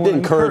 Joe. I don't want to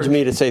encourage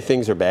me to say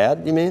things are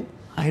bad, you mean?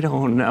 I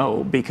don't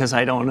know, because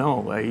I don't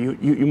know.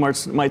 You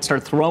might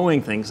start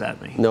throwing things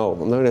at me. No,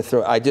 I'm not going to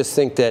throw. I just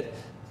think that,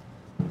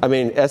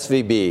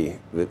 SVB,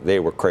 they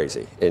were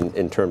crazy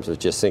in terms of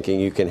just thinking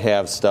you can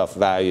have stuff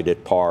valued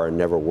at par and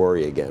never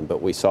worry again.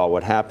 But we saw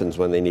what happens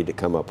when they need to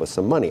come up with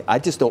some money. I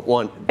just don't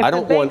want,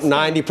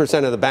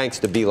 90% of the banks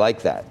to be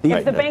like that.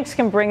 If the banks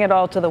can bring it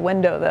all to the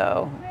window,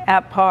 though,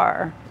 at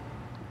par,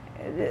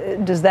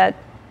 does that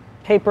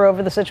paper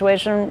over the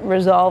situation,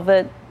 resolve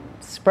it,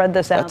 spread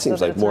this out? That seems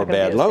like more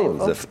bad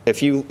loans.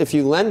 If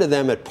you lend to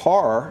them at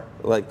par,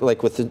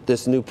 like with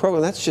this new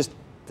program, that's just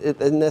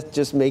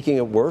making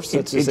it worse.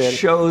 It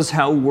shows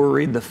how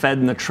worried the Fed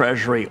and the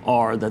Treasury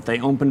are that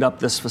they opened up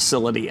this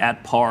facility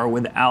at par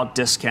without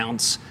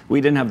discounts.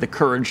 We didn't have the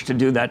courage to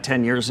do that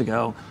 10 years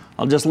ago.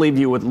 I'll just leave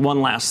you with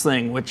one last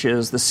thing, which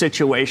is the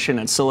situation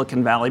at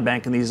Silicon Valley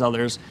Bank and these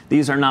others.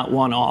 These are not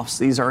one-offs.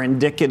 These are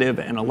indicative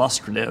and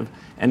illustrative.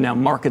 And now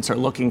markets are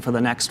looking for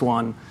the next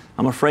one.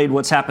 I'm afraid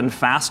what's happened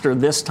faster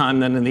this time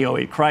than in the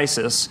 08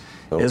 crisis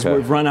is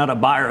we've run out of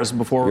buyers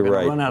before we're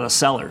going to run out of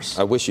sellers.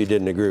 I wish you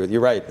didn't agree with.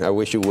 You're right. I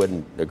wish you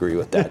wouldn't agree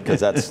with that because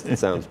that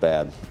sounds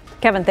bad.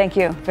 Kevin, thank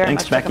you very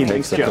much. Becky.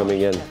 Thanks for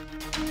coming in.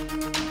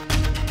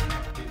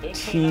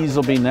 Tease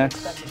will be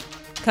next.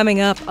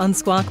 Coming up on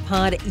Squawk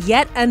Pod,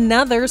 yet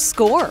another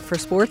score for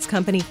sports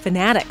company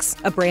Fanatics.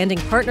 A branding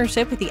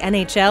partnership with the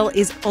NHL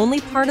is only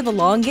part of the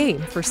long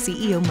game for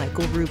CEO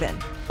Michael Rubin.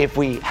 If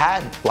we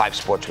had live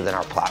sports within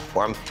our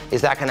platform,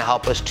 is that going to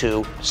help us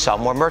to sell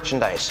more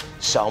merchandise,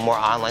 sell more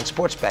online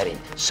sports betting,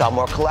 sell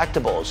more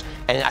collectibles?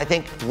 And I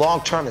think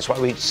long term, that's why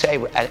we say,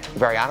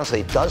 very honestly,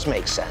 it does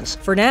make sense.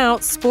 For now,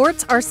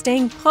 sports are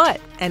staying put,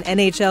 and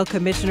NHL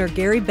Commissioner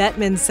Gary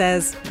Bettman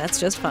says that's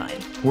just fine.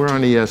 We're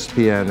on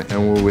ESPN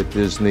and we're with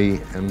Disney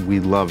and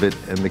we love it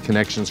and the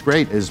connection's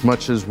great. As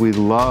much as we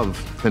love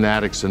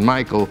Fanatics and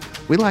Michael,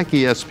 we like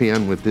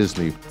ESPN with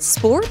Disney.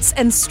 Sports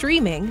and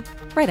streaming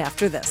right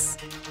after this.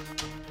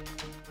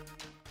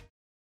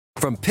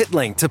 From pit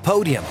lane to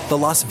podium, the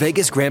Las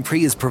Vegas Grand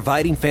Prix is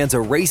providing fans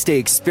a race day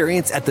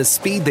experience at the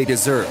speed they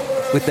deserve.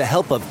 With the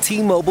help of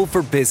T-Mobile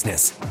for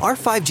Business, our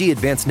 5G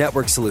advanced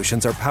network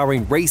solutions are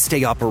powering race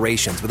day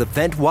operations with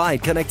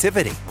event-wide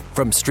connectivity.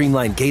 From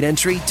streamlined gate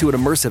entry to an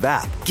immersive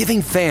app,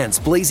 giving fans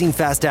blazing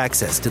fast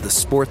access to the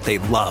sport they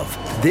love.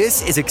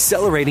 This is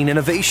accelerating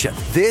innovation.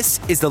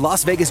 This is the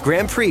Las Vegas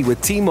Grand Prix with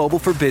T-Mobile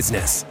for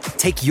Business.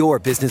 Take your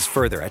business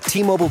further at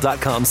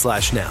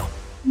T-Mobile.com/now.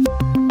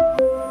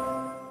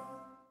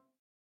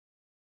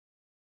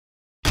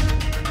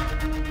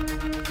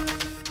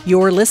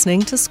 You're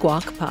listening to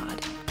Squawk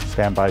Pod.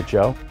 Stand by,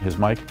 Joe. His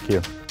mic,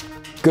 cue.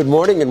 Good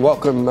morning and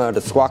welcome to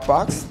Squawk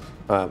Box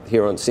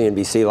here on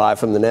CNBC live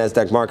from the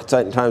NASDAQ market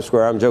site in Times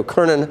Square. I'm Joe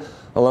Kernan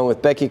along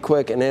with Becky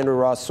Quick and Andrew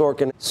Ross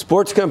Sorkin.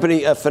 Sports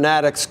company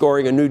Fanatics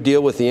scoring a new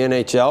deal with the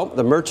NHL.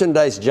 The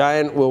merchandise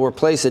giant will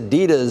replace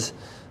Adidas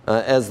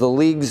as the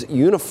league's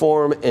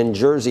uniform and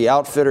jersey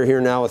outfitter.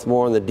 Here now with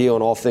more on the deal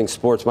and all things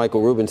sports,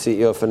 Michael Rubin,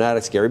 CEO of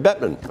Fanatics, Gary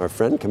Bettman, our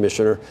friend,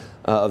 commissioner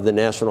of the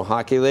National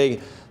Hockey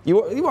League.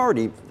 You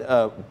already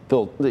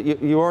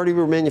you already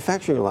were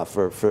manufacturing a lot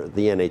for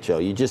the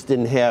NHL. You just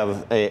didn't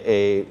have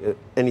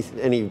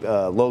any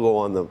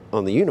logo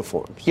on the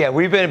uniforms. Yeah,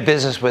 we've been in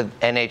business with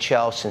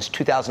NHL since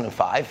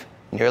 2005.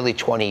 Nearly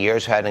 20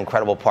 years, had an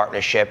incredible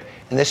partnership,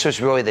 and this was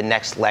really the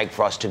next leg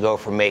for us to go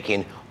from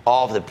making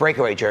all of the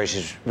breakaway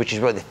jerseys, which is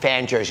really the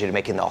fan jersey, to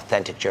making the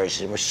authentic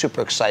jerseys. And we're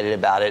super excited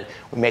about it.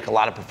 We make a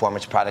lot of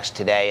performance products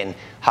today, and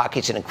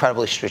hockey's an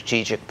incredibly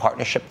strategic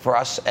partnership for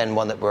us, and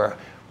one that we're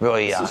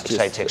really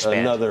excited to expand.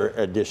 Another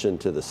addition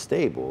to the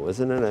stable,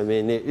 isn't it? I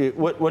mean,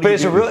 what do but you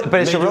it's do? a really,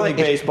 but it's a really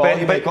baseball.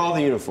 You make all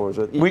the uniforms.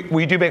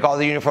 We do make all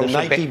the uniforms. The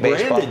Nike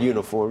baseball. branded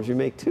uniforms you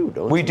make too,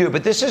 don't you? We do,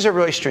 but this is a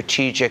really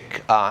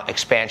strategic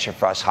expansion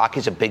for us.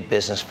 Hockey's a big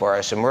business for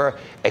us, and we're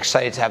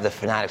excited to have the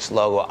Fanatics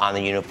logo on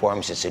the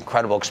uniforms. It's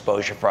incredible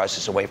exposure for us.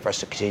 It's a way for us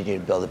to continue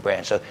to build the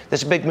brand. So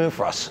this is a big move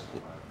for us.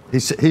 He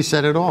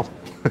said it all.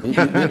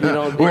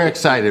 We're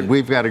excited.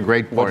 We've got a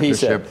great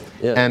partnership.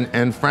 Yeah.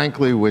 And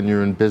frankly, when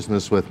you're in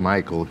business with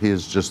Michael, he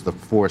is just a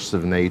force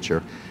of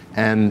nature.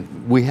 And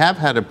we have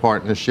had a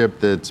partnership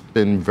that's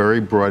been very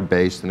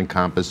broad-based and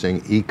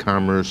encompassing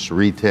e-commerce,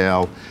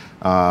 retail,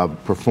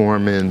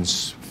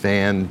 performance,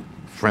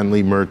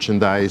 fan-friendly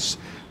merchandise,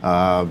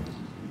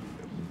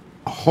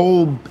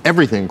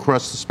 everything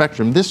across the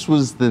spectrum. This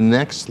was the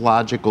next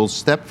logical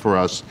step for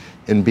us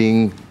in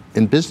being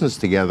in business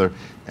together,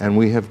 and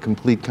we have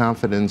complete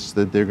confidence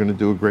that they're going to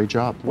do a great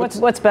job.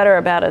 What's better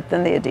about it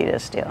than the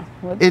Adidas deal?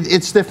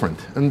 It's different.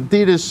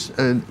 Adidas,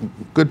 a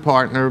good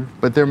partner,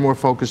 but they're more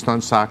focused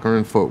on soccer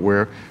and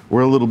footwear.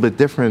 We're a little bit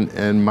different,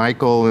 and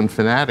Michael and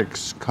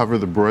Fanatics cover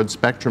the broad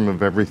spectrum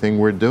of everything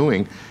we're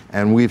doing,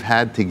 and we've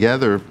had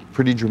together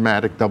pretty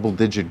dramatic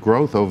double-digit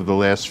growth over the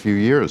last few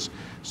years.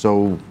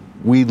 So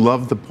we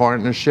love the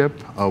partnership.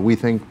 We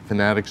think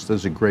Fanatics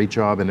does a great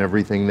job in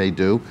everything they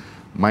do.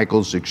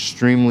 Michael's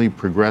extremely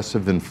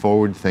progressive and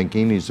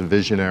forward-thinking. He's a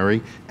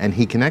visionary, and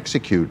he can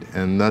execute,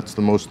 and that's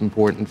the most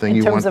important thing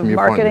you want from your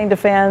partner. In terms of marketing to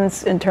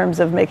fans, in terms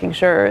of making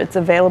sure it's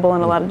available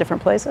in a lot of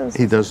different places?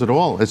 He does it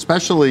all,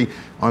 especially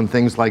on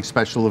things like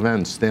special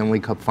events, Stanley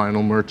Cup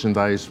final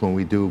merchandise, when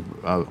we do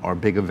our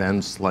big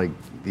events like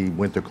the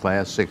Winter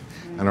Classic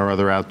and our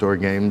other outdoor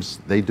games.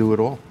 They do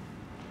it all.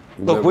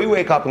 Look, we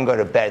wake up and go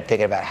to bed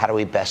thinking about how do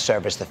we best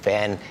service the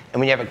fan. And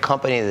when you have a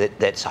company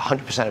that's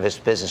 100% of its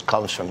business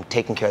comes from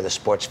taking care of the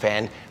sports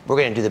fan, we're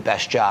going to do the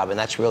best job. And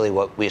that's really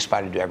what we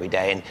aspire to do every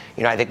day.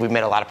 And, I think we've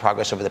made a lot of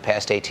progress over the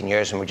past 18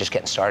 years, and we're just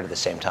getting started at the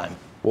same time.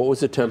 What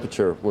was the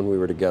temperature when we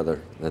were together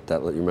at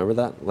that? You remember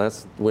that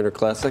last Winter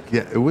Classic?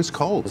 Yeah, it was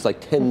cold. It was like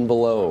 10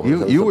 below.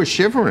 You were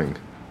shivering.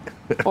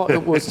 Well,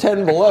 it was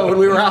 10 below, and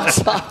we were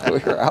outside. We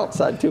were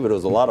outside, too, but it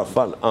was a lot of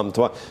fun.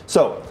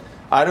 So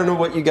I don't know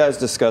what you guys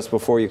discussed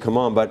before you come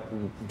on, but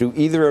do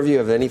either of you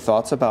have any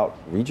thoughts about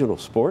regional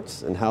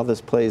sports and how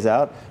this plays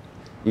out?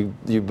 You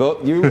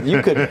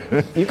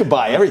could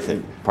buy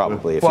everything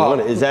probably if you want.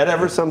 Is that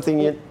ever something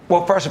you?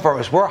 Well, first and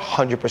foremost, we're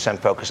 100%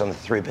 focused on the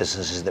three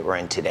businesses that we're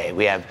in today.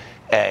 We have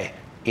a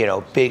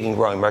big and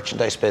growing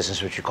merchandise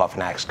business, which we call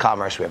Fanatics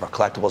Commerce. We have our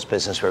collectibles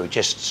business, where we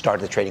just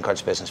started the trading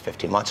cards business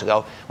 15 months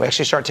ago. We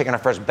actually started taking our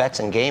first bets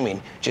in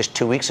gaming just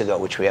 2 weeks ago,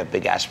 which we have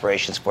big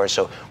aspirations for.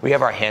 So we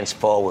have our hands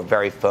full. We're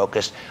very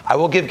focused. I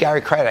will give Gary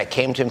credit. I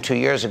came to him 2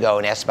 years ago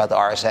and asked about the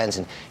RSNs,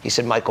 and he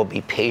said, Michael, be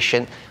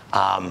patient.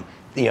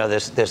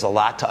 There's a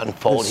lot to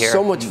unfold here. There's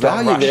so much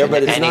value there,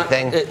 but it's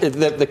anything.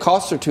 The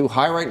costs are too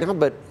high right now,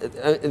 but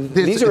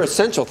these are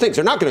essential things.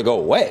 They're not going to go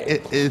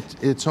away.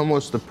 It's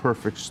almost a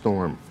perfect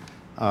storm.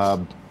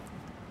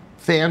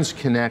 Fans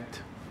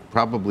connect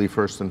probably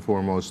first and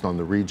foremost on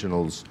the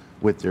regionals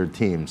with their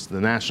teams.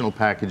 The national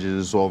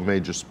packages all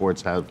major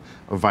sports have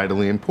are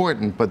vitally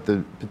important, but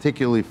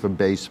particularly for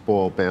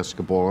baseball,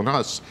 basketball, and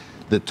us,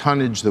 the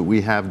tonnage that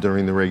we have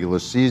during the regular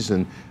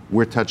season,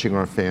 we're touching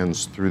our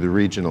fans through the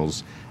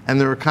regionals. And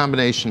there are a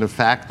combination of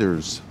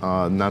factors,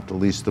 not the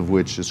least of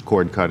which is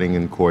cord cutting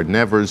and cord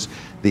nevers,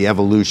 the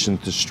evolution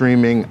to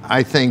streaming.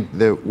 I think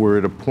that we're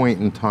at a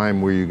point in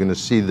time where you're going to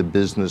see the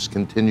business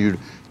continue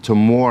to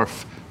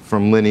morph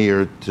from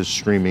linear to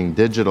streaming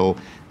digital.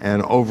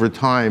 And over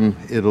time,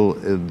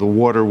 the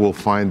water will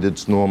find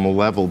its normal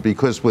level.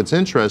 Because what's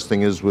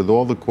interesting is with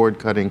all the cord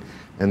cutting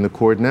and the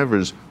cord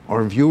nevers,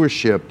 our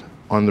viewership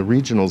on the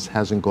regionals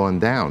hasn't gone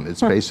down.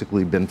 It's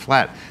basically been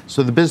flat.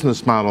 So the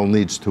business model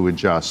needs to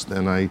adjust.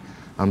 And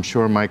I'm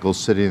sure Michael's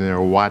sitting there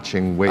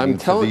watching, waiting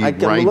for the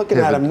right I'm looking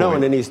at him point.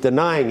 knowing, and he's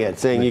denying it,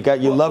 saying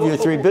you love your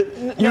three bit.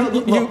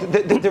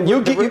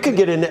 You could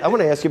get in. I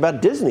want to ask you about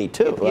Disney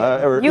too,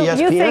 or ESPN.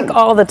 You think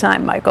all the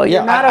time, Michael.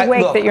 You're not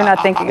awake that you're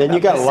not thinking about. And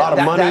you got a lot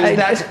of money.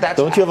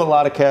 Don't you have a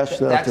lot of cash?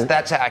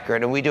 That's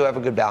accurate, and we do have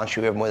a good balance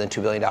sheet. We have more than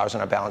 $2 billion on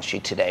our balance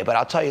sheet today. But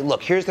I'll tell you,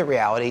 look, here's the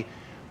reality.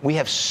 we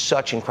have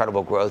such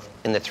incredible growth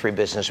in the three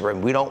businesses we're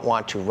in. We don't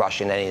want to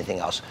rush into anything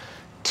else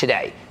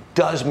today.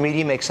 Does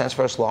media make sense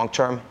for us long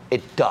term?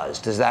 It does.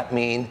 Does that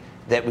mean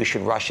that we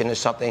should rush into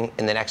something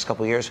in the next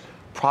couple of years?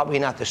 Probably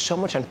not. There's so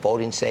much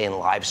unfolding, say, in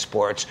live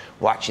sports,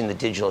 watching the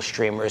digital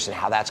streamers and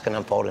how that's going to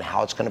unfold and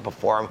how it's going to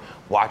perform,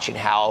 watching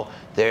how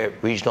the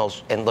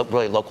regionals and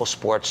really local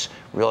sports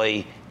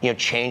really,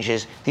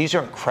 changes. These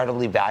are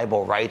incredibly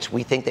valuable rights.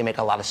 We think they make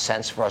a lot of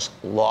sense for us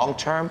long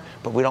term,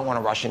 but we don't want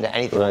to rush into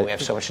anything when we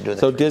have so much to do.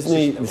 So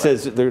Disney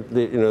says they're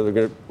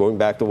going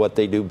back to what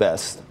they do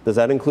best. Does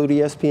that include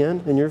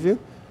ESPN in your view?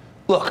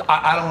 Look,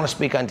 I don't want to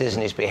speak on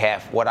Disney's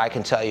behalf. What I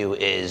can tell you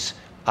is.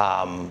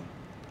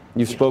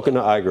 You've spoken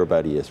to Iger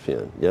about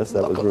ESPN, yes?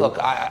 That was look.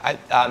 I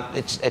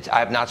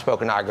have not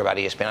spoken to Iger about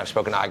ESPN. I've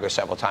spoken to Iger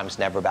several times,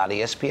 never about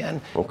ESPN.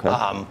 Okay.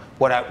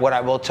 What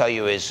I will tell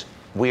you is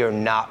we are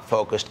not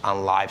focused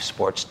on live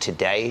sports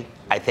today.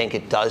 I think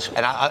it does,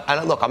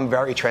 and look, I'm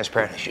very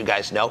transparent, as you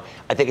guys know.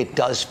 I think it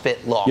does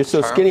fit long term. You're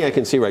so skinny, I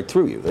can see right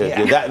through you.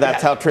 Yeah.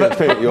 That's how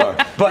transparent you are.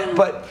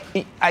 But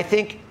I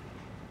think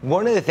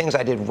one of the things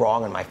I did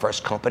wrong in my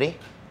first company,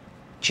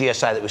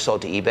 GSI, that we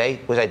sold to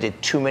eBay, was I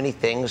did too many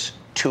things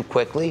too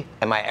quickly,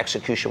 and my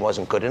execution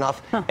wasn't good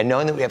enough. And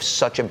knowing that we have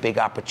such a big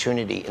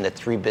opportunity in the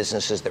three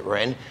businesses that we're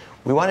in,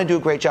 we want to do a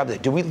great job.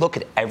 Do we look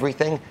at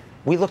everything?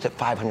 We looked at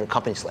 500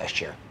 companies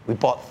last year. We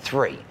bought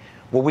 3.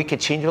 Will we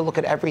continue to look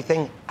at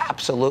everything?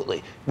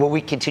 Absolutely. Will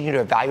we continue to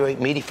evaluate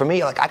media? For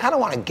me, I kind of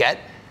want to get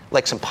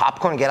some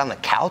popcorn and get on the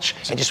couch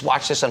and just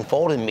watch this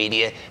unfold in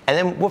media, and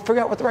then we'll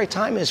figure out what the right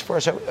time is for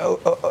us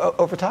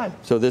over time.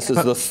 So this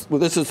is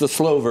the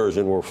slow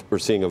version we're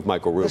seeing of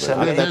Michael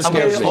Rubin. There's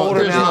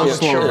no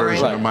slow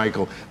version of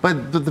Michael.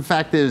 But the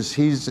fact is,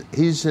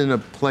 he's in a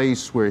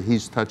place where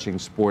he's touching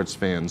sports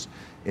fans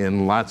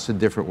in lots of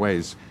different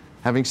ways.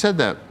 Having said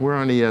that, we're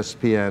on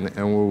ESPN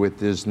and we're with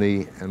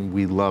Disney and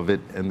we love it,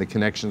 and the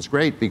connection's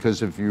great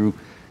because if you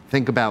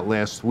think about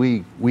last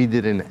week, we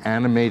did an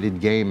animated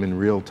game in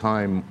real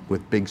time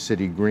with Big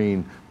City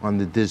Green on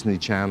the Disney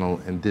Channel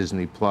and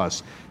Disney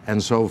Plus.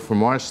 And so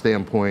from our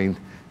standpoint,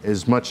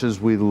 as much as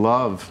we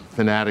love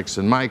Fanatics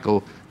and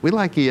Michael, we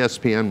like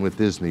ESPN with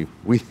Disney.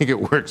 We think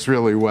it works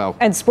really well.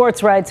 And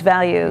sports rights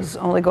values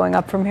only going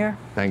up from here?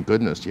 Thank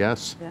goodness,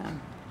 yes. Yeah.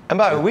 And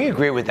by the way, we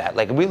agree with that.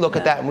 We look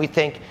at that and we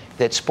think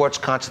that sports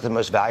content is the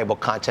most valuable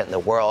content in the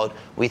world.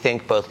 We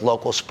think both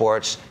local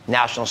sports,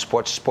 national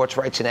sports, sports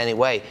rights in any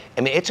way.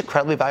 I mean, it's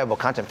incredibly valuable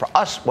content. For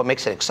us, what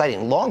makes it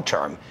exciting long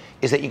term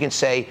is that you can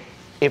say,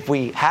 if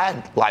we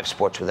had live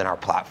sports within our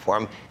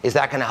platform, is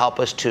that going to help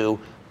us to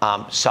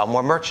sell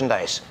more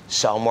merchandise,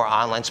 sell more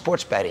online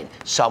sports betting,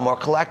 sell more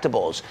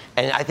collectibles?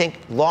 And I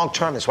think long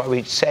term, that's why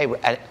we say,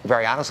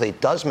 very honestly,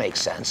 it does make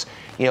sense.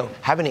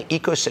 Having an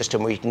ecosystem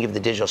where you can give the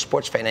digital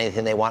sports fan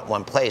anything they want in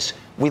one place,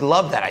 we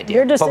love that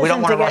idea, but we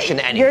don't want to rush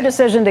into anything. Your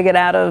decision to get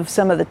out of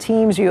some of the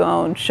teams you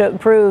own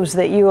proves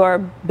that you are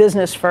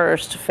business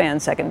first, fan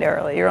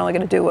secondarily. You're only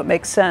going to do what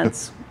makes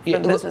sense. From a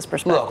business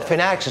perspective. Look,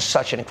 Fanatics is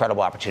such an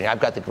incredible opportunity.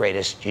 I've got the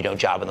greatest,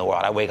 job in the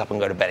world. I wake up and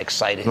go to bed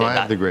excited. No, I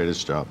have the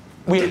greatest job.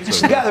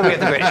 Together we have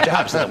the greatest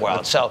jobs in the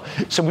world. So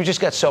we just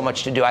got so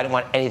much to do. I didn't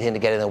want anything to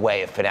get in the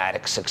way of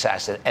Fanatics'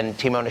 success, and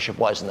team ownership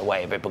was in the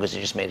way of it because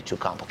it just made it too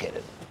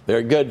complicated.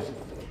 Very good.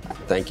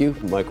 Thank you,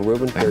 Michael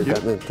Rubin.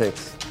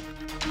 Thanks.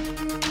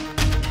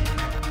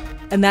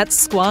 And that's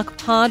Squawk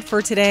Pod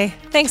for today.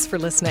 Thanks for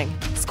listening.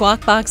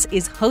 Squawk Box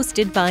is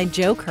hosted by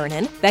Joe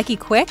Kernan, Becky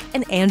Quick,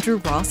 and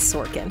Andrew Ross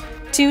Sorkin.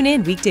 Tune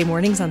in weekday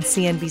mornings on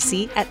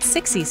CNBC at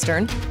 6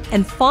 Eastern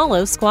and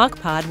follow Squawk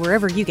Pod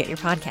wherever you get your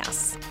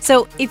podcasts.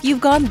 So if you've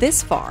gone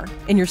this far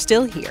and you're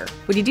still here,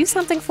 would you do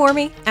something for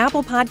me?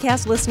 Apple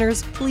Podcast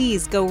listeners,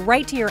 please go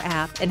right to your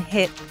app and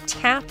hit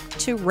tap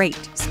to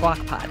rate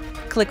Squawk Pod.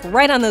 Click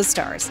right on those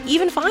stars,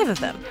 even 5 of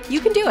them. You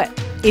can do it.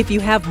 If you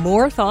have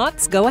more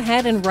thoughts, go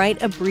ahead and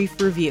write a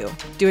brief review.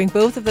 Doing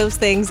both of those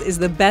things is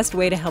the best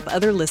way to help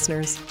other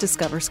listeners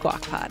discover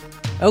Squawk Pod.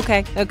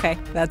 Okay,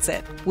 that's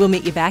it. We'll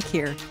meet you back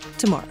here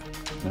tomorrow.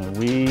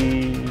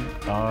 We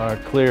are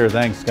clear.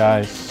 Thanks,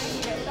 guys.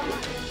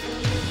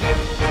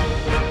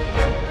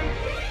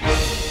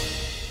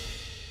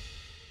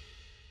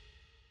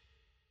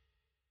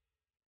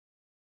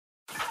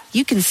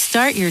 You can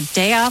start your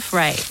day off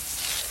right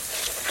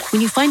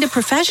when you find a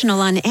professional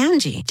on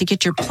Angie to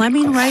get your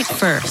plumbing right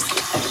first.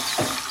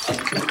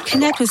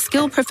 Connect with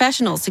skilled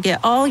professionals to get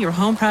all your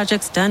home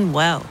projects done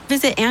well.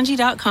 Visit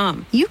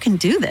Angie.com. You can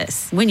do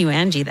this when you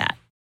Angie that.